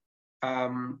to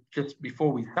just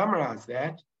before we summarize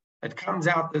that. It comes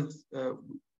out as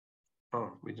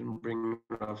we didn't bring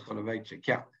Rav Soloveitchik.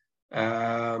 Yeah.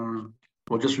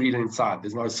 We'll just read it inside.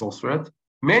 There's no source for it.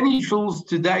 Many shuls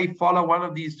today follow one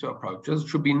of these 2 approaches. It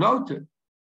should be noted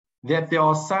that there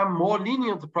are some more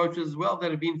lenient approaches as well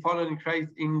that have been followed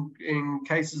in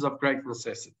cases of great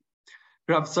necessity.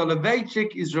 Rav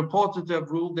Soloveitchik is reported to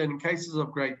have ruled that in cases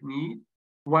of great need,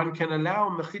 one can allow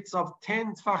a mechitza of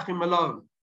 10 tfachim alone,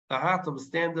 the height of a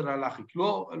standard halachic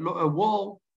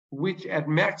wall, which at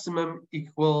maximum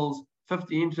equals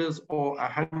 50 inches or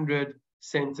 100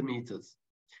 centimeters.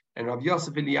 And Rav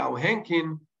Yosef Eliyahu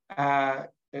Henkin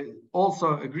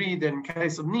also agreed that in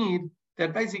case of need,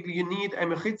 that basically you need a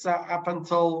mechitza up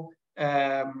until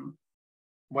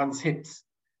one's hips.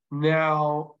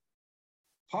 Now,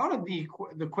 part of the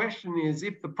question is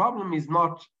if the problem is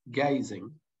not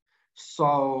gazing,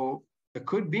 so it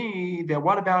could be that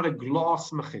what about a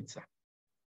glass mechitza?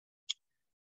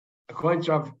 According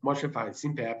to Rav Moshe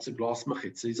Feinstein, perhaps a glass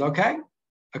mechitza is okay.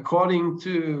 According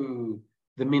to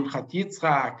the Minchat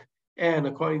Yitzchak and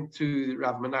according to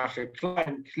Rav Menashe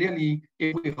Klein, clearly,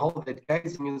 if we hold that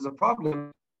gazing is a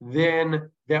problem, then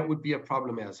that would be a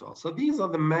problem as well. So these are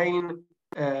the main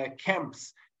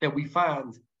camps that we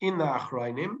find in the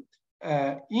Achronim.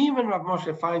 Even Rav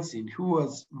Moshe Feinstein, who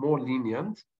was more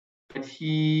lenient, but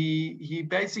he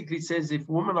basically says if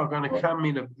women are going to come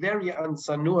in a very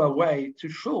unsanua way to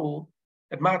shul,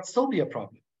 it might still be a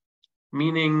problem.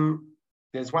 Meaning,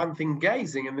 there's one thing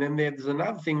gazing, and then there's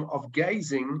another thing of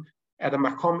gazing at a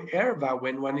makom erva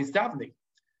when one is davening.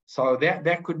 So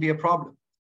that could be a problem.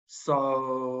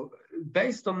 So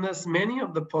based on this, many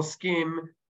of the poskim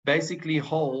basically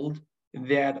hold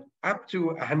that up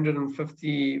to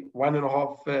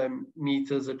 151.5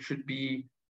 meters, it should be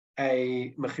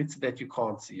a mechitza that you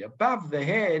can't see. Above the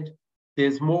head,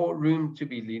 there's more room to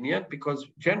be lenient because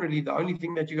generally the only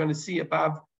thing that you're going to see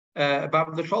above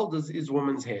the shoulders is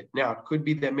woman's head. Now, it could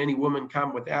be that many women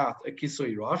come without a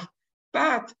kisui rosh,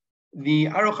 but the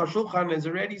Aruch HaShulchan has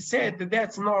already said that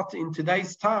that's not, in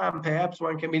today's time, perhaps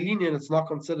one can be lenient, it's not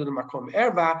considered a makom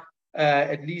erva,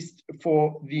 at least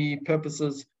for the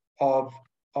purposes of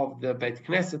the Beit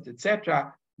Knesset,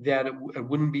 etc., that it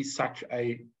wouldn't be such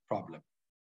a problem.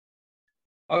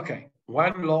 Okay,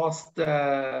 one last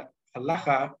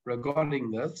halacha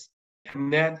regarding this,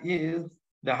 and that is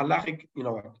the halachic, you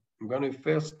know what, I'm going to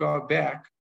first go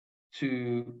back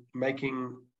to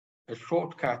making a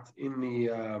shortcut in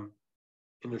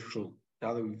the shul.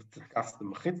 Now that we've discussed the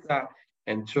mechitza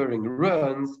and touring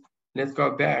ruins, let's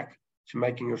go back to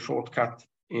making a shortcut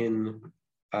in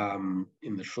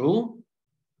the shul.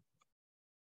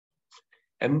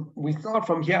 And we start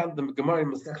from here, the Gemara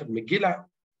in Masechet Megillah,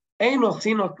 Ein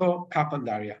osin oto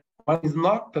kapandaria. One is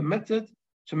not permitted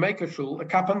to make a shul a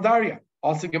kapandaria.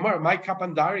 Also Gemara, my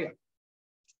kapandaria.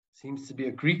 Seems to be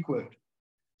a Greek word.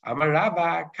 Amar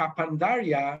Rava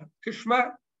kapandaria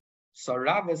kishma. So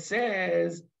Rava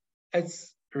says, the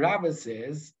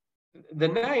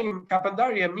name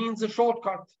Kapandaria means a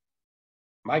shortcut.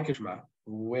 My kishma,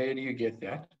 where do you get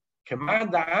that?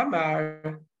 Kamanda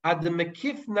Amar ad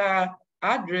mekifna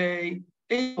adre.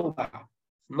 It's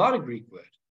not a Greek word.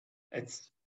 It's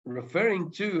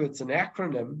referring to, it's an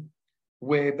acronym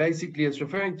where basically it's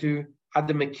referring to ad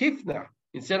mekifna.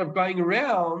 Instead of going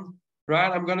around,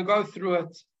 right, I'm going to go through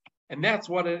it. And that's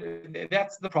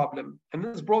that's the problem. And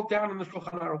this is brought down in the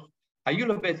Shulchan Aruch.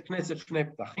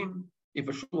 If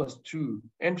a shul has two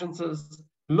entrances,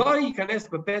 you can't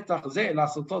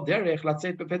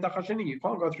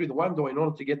go through the one door in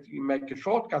order to make a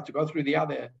shortcut to go through the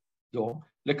other door.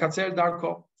 But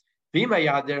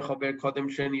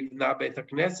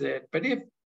if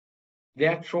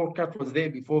that shortcut was there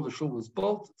before the shul was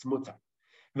built, it's mutar.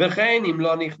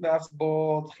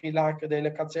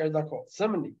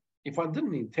 Similarly, if one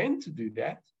didn't intend to do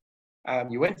that,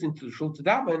 you went into the shul to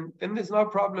daven, then there's no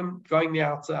problem going the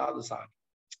other side.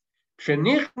 And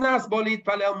if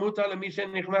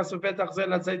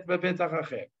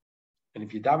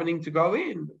you're davening to go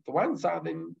in to one side,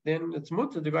 then it's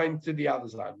mutar to go into the other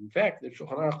side. In fact, the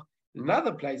Shulchan Aruch in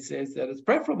another place says that it's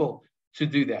preferable to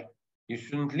do that. You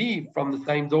shouldn't leave from the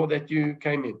same door that you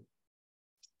came in.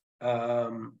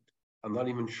 I'm not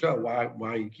even sure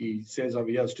why he says over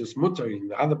here it's just mutar. In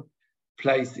the other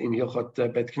place in Hilchot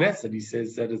Bet Knesset, he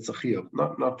says that it's a chiyuv.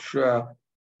 Not sure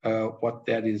what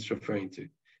that is referring to.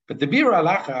 But the Bir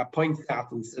Halacha points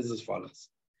out and says as follows: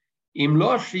 Im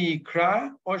lo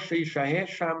sheikra or sheishaheh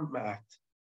sham ma'at.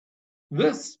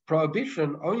 This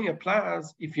prohibition only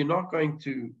applies if you're not going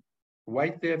to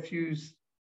wait there a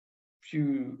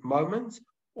few moments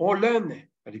or learn there.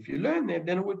 But if you learn there,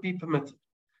 then it would be permitted.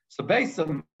 So based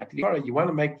on that, you want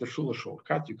to make the shul a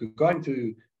shortcut, you could go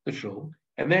into the shul,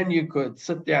 and then you could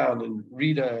sit down and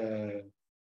read a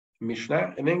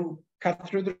Mishnah, and then cut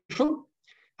through the shul.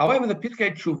 However, the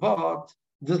Pirkei Teshuvot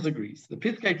disagrees. The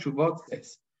Pirkei Teshuvot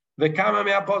says, "V'kama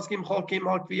me'aposkim cholkim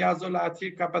al kviya zo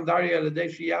la'atir kapandaria l'dei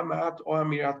sheyah ma'at o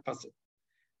amirat pasuk."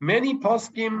 Many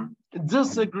poskim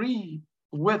disagree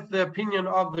with the opinion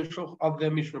of the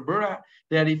Mishnah Berurah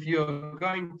that if you're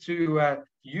going to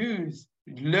use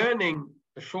learning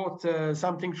a short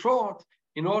something short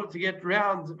in order to get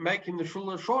around making the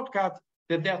shul a shortcut,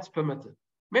 that's permitted.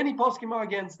 Many poskim are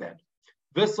against that.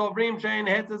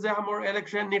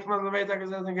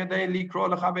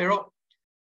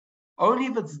 Only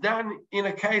if it's done in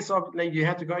a case of like you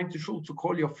had to go into shul to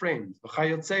call your friend. But if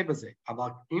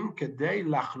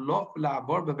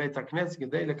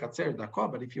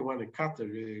you want to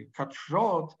cut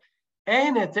short,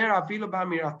 then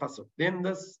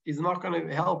this is not going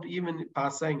to help even by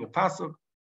saying a pasuk.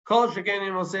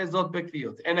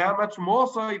 And how much more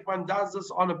so if one does this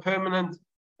on a permanent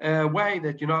way,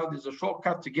 that there's a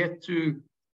shortcut to get to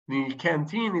the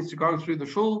canteen is to go through the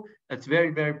shul. It's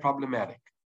very, very problematic.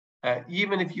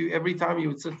 Even if every time you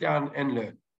would sit down and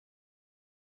learn.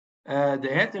 This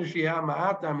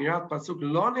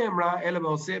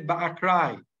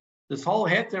whole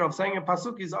heter of saying a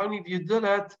pasuk is only if you did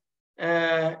it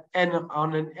and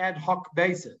on an ad hoc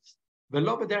basis. And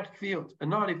not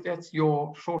if that's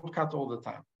your shortcut all the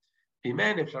time. But if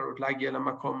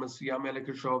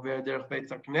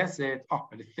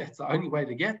that's the only way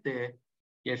to get there,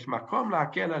 in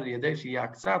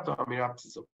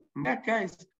that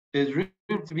case, there's room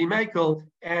to be makel,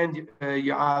 and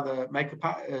you either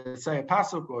say a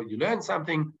pasuk, or you learn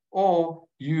something, or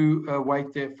you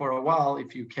wait there for a while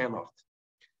if you cannot.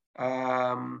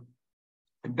 And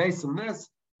based on this,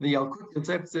 the Yalkut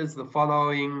Yosef says the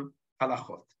following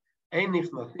halachot.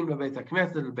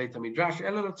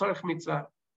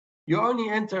 You only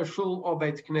enter shul or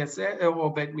beit knesset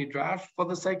or beit midrash for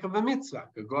the sake of a mitzvah,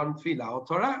 kagon tefillah or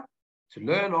Torah, to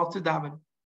learn or to daven.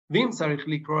 If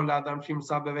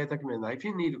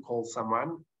you need to call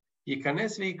someone,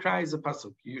 yikanes v'yikra is a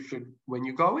pasuk. You should, when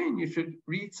you go in, you should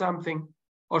read something.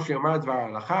 Or she'yomar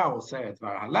dvar halacha, or say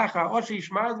dvar halacha, or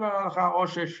she'yishmar dvar halacha, or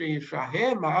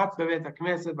she'yishaheh ma'at b'beit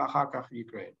hakneset v'achar kach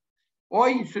yikrein. Or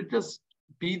you should just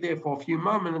be there for a few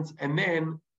moments and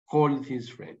then call his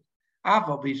friend. And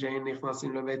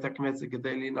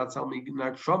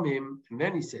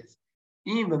then he says,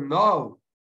 even though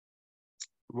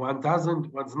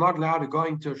one's not allowed to go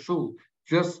into a shul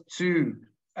just to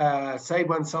save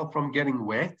oneself from getting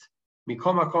wet. But if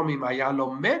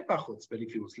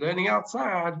he was learning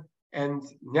outside and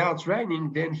now it's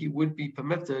raining, then he would be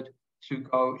permitted to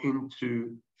go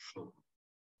into shul.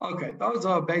 Okay, those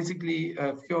are basically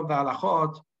a few of the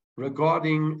halachot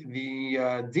regarding the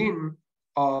din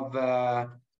of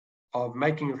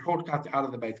making a shortcut out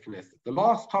of the Beit Knesset. The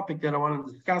last topic that I want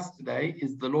to discuss today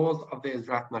is the laws of the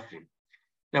Ezrat Nashim.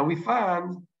 Now we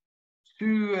found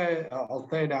two, I'll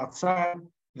say it outside,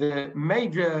 the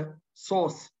major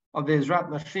source of the Ezrat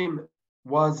Nashim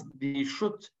was the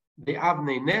Shut, the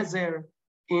Avnei Nezer,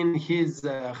 in his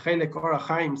Chelek Orach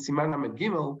Chaim Siman Amud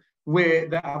Gimel, where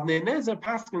the Avnei Nezer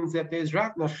paskins that the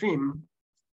Ezrat Nashim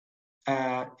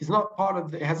is not part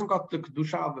of it hasn't got the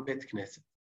Kedusha of a Bet Knesset.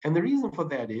 And the reason for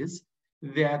that is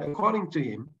that, according to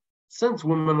him, since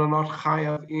women are not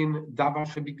chayav in Davar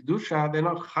Shebikdusha, they're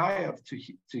not chayav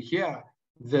to hear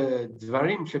the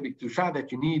Dvarim Shebikdusha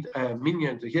that you need a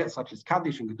minyan to hear, such as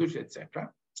Kaddish and Kedusha,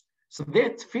 etc. So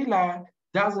their tefillah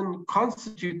doesn't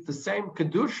constitute the same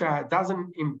Kedusha,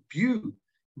 doesn't imbue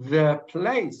the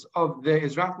place of the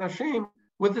Ezrat Nashim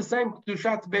with the same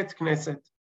Kedusha to Bet Knesset.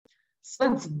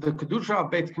 Since the Kedusha of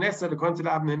Beit Knesset, according to the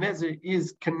Avnei Nezer,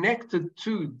 is connected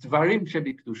to Dvarim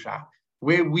Shebikdusha,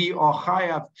 where we are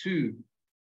chayav to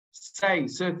say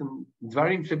certain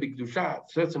Dvarim Shebikdusha,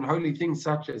 certain holy things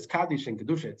such as Kaddish and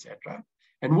Kedusha, etc.,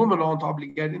 and women aren't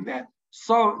obligated in that,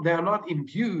 so they are not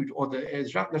imbued, or the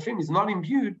Ezrat Nashim is not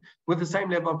imbued with the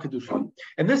same level of Kedusha.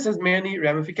 And this has many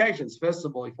ramifications. First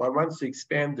of all, if one wants to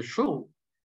expand the shul,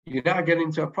 you now get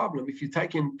into a problem. If you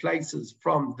take in places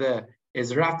from the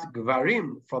Ezrat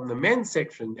Gvarim, from the men's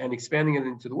section, and expanding it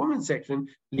into the women's section,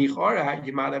 lichora,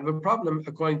 you might have a problem,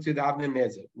 according to the Avnei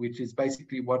Nezer, which is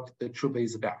basically what the Tshuva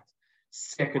is about.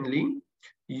 Secondly,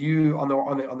 you on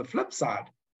the flip side,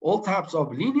 all types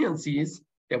of leniencies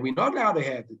that we're not allowed to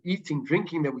have, eating,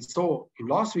 drinking, that we saw in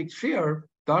last week's shir,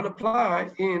 don't apply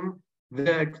in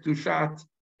the Kedushat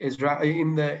Ezra,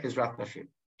 in the Ezrat Nashim.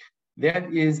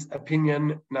 That is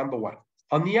opinion number one.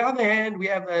 On the other hand, we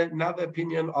have another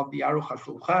opinion of the Aruch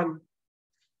HaShulchan,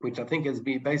 which I think has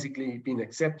basically been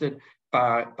accepted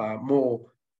by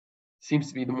more, seems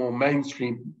to be the more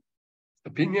mainstream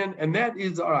opinion, and that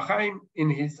is Orach Chaim in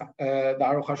his the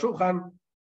Aruch HaShulchan,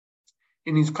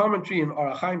 in his commentary in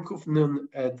Orach Chaim Kuf Nun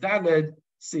Daled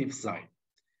Sif Zayin.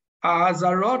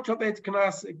 Ha'azarot Beit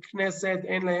Knesset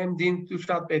en lehem din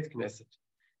Kedushat Beit Knesset.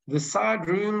 The side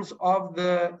rooms of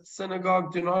the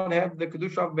synagogue do not have the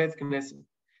Kedusha of Beit Knesset.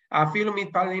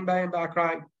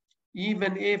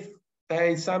 Even if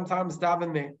they sometimes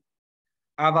daven there.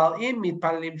 But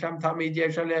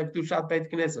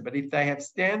if they have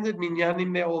standard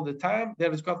minyanim there all the time,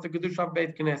 that has got the Kedusha of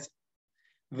Beit Knesset.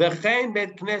 V'chein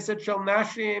Beit Knesset shel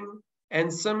Nashim,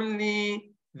 and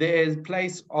similarly, there is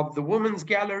place of the women's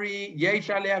gallery. Yesh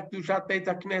aleh Kedushat Beit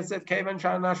Knesset kevan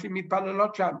she'anashim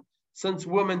mitpalelot sham. Since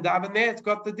women daven there, it's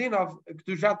got the din of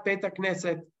Kedushat Beit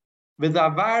Knesset.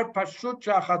 V'davar pashut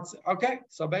shachatz. Okay,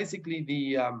 so basically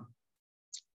the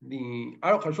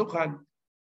Aruch HaShulchan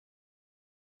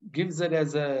gives it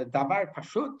as a davar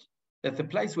pashut, that the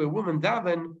place where women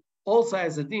daven also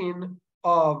has a din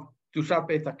of Kedushat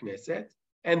Beit Knesset,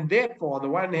 and therefore, on the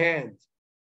one hand,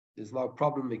 there's no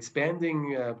problem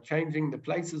expanding, changing the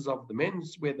places of the men,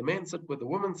 where the men sit, where the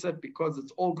women sit, because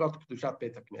it's all got Kedushat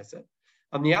Beit Knesset.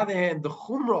 On the other hand, the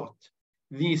chumrot,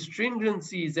 the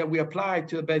stringencies that we apply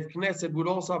to the Beit Knesset would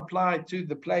also apply to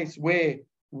the place where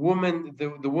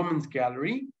the women's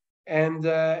gallery, and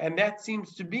that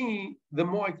seems to be the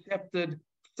more accepted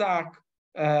psak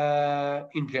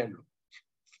in general.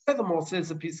 Furthermore, says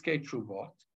the Piskei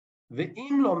Teshuvot, the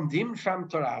im lomdim sham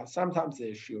Torah. Sometimes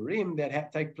there's shiurim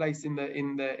that take place in the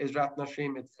Ezrat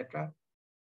Nashim, etc.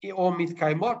 Or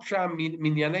mitkaimot sham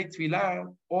minyanei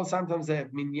tefillah, or sometimes they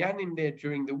have minyanim there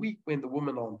during the week when the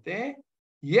women aren't there.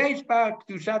 Yesh ba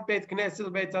kedushat Beit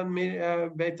Knesset Beit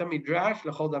HaMidrash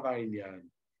lechol davar inyan.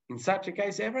 In such a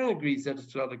case, everyone agrees that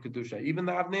it's not a kedusha. Even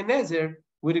the Avnei Nezer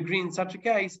would agree in such a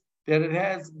case that it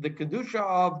has the kedusha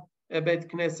of Beit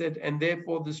Knesset, and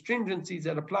therefore the stringencies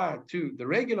that apply to the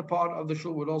regular part of the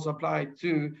shul would also apply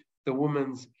to the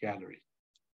women's gallery.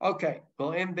 Okay,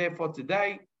 we'll end there for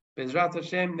today. Bezrat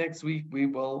Hashem, next week we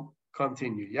will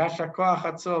continue. Yashar Koach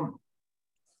Hatzum.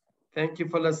 Thank you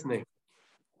for listening.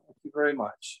 Thank you very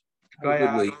much. Have a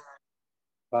good week.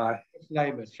 Bye.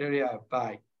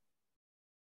 Bye.